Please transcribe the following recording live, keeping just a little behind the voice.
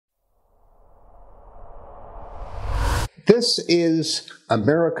This is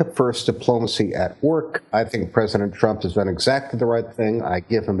America First diplomacy at work. I think President Trump has done exactly the right thing. I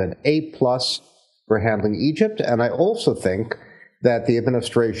give him an A+ for handling Egypt, and I also think that the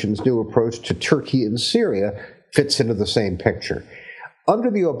administration's new approach to Turkey and Syria fits into the same picture.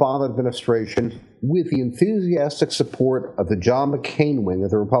 Under the Obama administration, with the enthusiastic support of the John McCain wing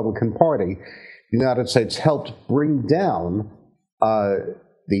of the Republican Party, the United States helped bring down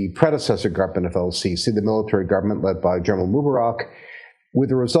the predecessor government of el-Sisi, the military government led by General Mubarak, with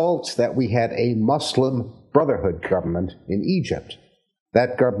the result that we had a Muslim Brotherhood government in Egypt.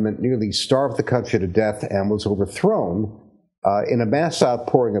 That government nearly starved the country to death and was overthrown in a mass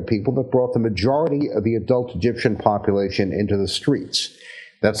outpouring of people that brought the majority of the adult Egyptian population into the streets.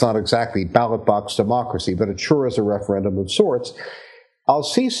 That's not exactly ballot box democracy, but it sure is a referendum of sorts.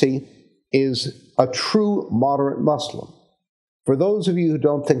 El-Sisi is a true moderate Muslim. For those of you who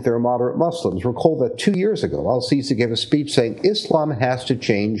don't think they're moderate Muslims, recall that 2 years ago, el-Sisi gave a speech saying Islam has to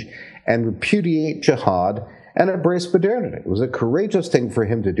change and repudiate jihad and embrace modernity. It was a courageous thing for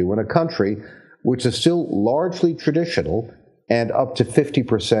him to do in a country which is still largely traditional and up to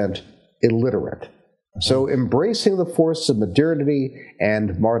 50% illiterate. So embracing the force of modernity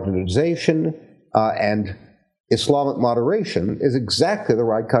and modernization and Islamic moderation is exactly the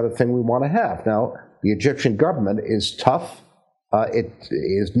right kind of thing we want to have. Now, the Egyptian government is tough. It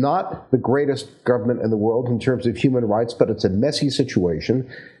is not the greatest government in the world in terms of human rights, but it's a messy situation.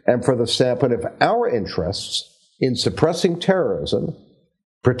 And for the standpoint of our interests in suppressing terrorism,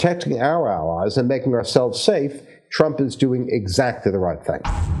 protecting our allies, and making ourselves safe, Trump is doing exactly the right thing.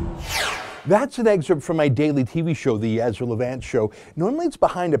 That's an excerpt from my daily TV show, The Ezra Levant Show. Normally it's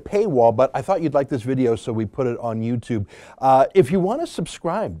behind a paywall, but I thought you'd like this video, so we put it on YouTube. If you want to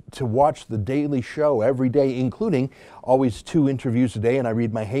subscribe to watch The Daily Show every day, including always 2 interviews a day, and I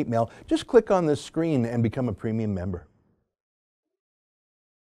read my hate mail, just click on this screen and become a premium member.